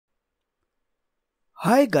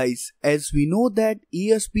Hi guys, as we know that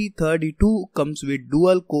ESP32 comes with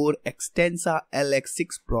dual-core Extensa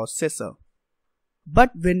LX6 processor. But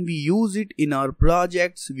when we use it in our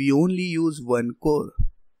projects, we only use one core.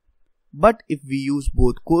 But if we use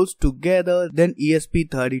both cores together, then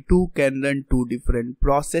ESP32 can run two different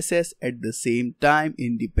processes at the same time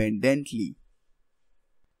independently.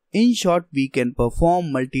 In short, we can perform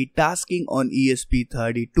multitasking on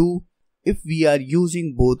ESP32 if we are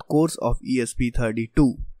using both cores of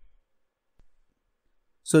ESP32.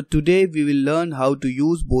 So today we will learn how to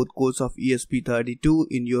use both cores of ESP32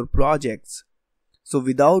 in your projects. So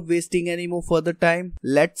without wasting any more further time,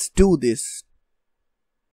 let's do this.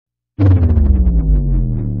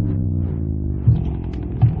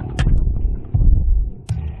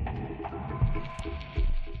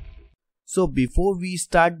 So before we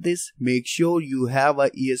start this, make sure you have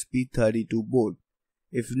a ESP32 board.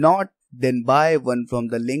 If not, then buy one from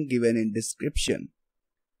the link given in description.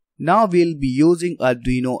 Now we'll be using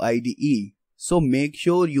Arduino IDE. So make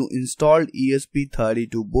sure you installed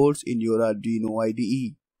ESP32 boards in your Arduino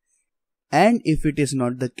IDE. And if it is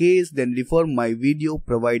not the case, then refer my video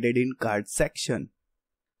provided in card section.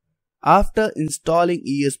 After installing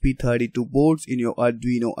ESP32 boards in your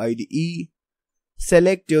Arduino IDE,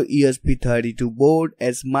 select your ESP32 board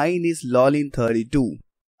as mine is Lolin32.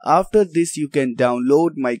 After this, you can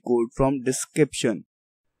download my code from description.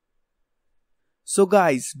 So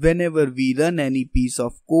guys, whenever we run any piece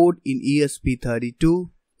of code in ESP32,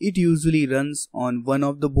 it usually runs on one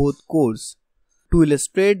of the both cores. To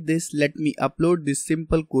illustrate this, let me upload this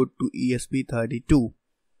simple code to ESP32.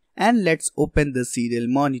 And let's open the serial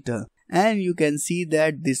monitor. And you can see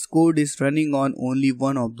that this code is running on only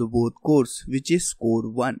one of the both cores, which is core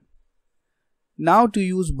 1. Now to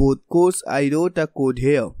use both cores, I wrote a code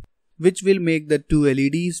here, which will make the two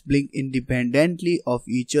LEDs blink independently of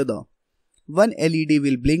each other. One LED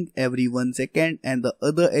will blink every 1 second and the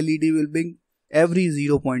other LED will blink every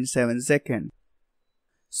 0.7 seconds.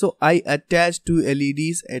 So I attached two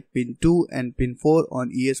LEDs at pin 2 and pin 4 on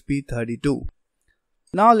ESP32.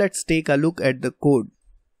 Now let's take a look at the code.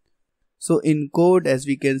 So in code, as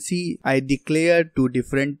we can see, I declared two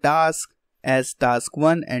different tasks as task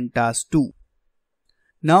 1 and task 2.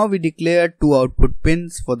 Now we declare two output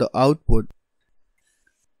pins for the output.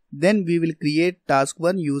 Then we will create task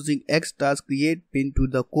 1 using xTaskCreatePin to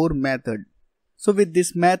the core method. So with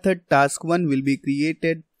this method, task 1 will be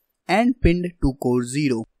created and pinned to core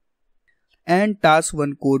 0. And task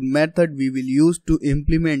 1 code method we will use to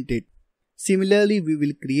implement it. Similarly, we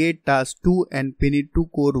will create task 2 and pin it to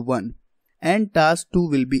core 1. And task 2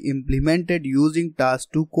 will be implemented using task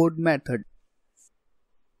 2 code method.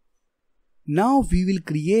 Now we will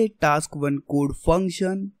create task 1 code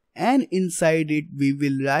function and inside it we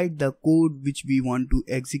will write the code which we want to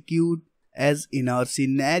execute, as in our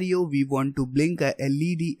scenario we want to blink a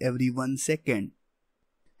LED every 1 second.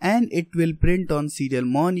 And it will print on serial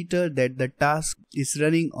monitor that the task is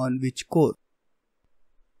running on which core.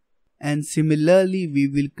 And similarly we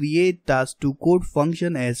will create task 2 code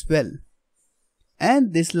function as well.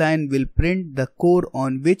 And this line will print the core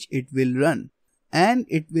on which it will run. And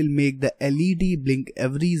it will make the LED blink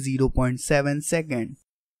every 0.7 seconds.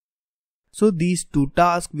 So these two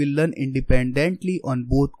tasks will run independently on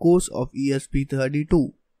both cores of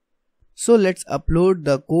ESP32. So let's upload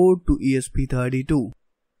the code to ESP32.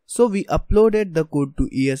 So we uploaded the code to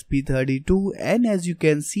ESP32 and as you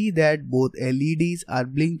can see that both LEDs are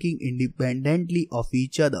blinking independently of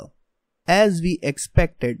each other, as we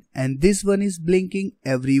expected, and this one is blinking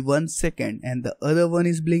every 1 second and the other one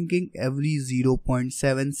is blinking every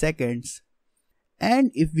 0.7 seconds.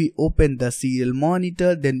 And if we open the serial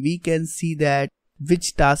monitor, then we can see that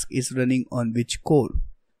which task is running on which core.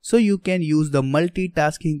 So you can use the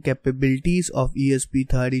multitasking capabilities of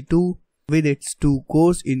ESP32 with its two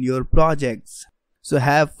cores in your projects. So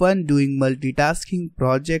have fun doing multitasking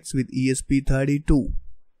projects with ESP32.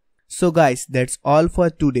 So guys, that's all for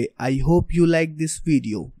today. I hope you like this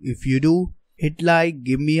video. If you do, hit like,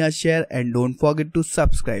 give me a share and don't forget to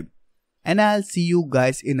subscribe. And I'll see you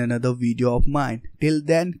guys in another video of mine. Till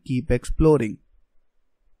then, keep exploring.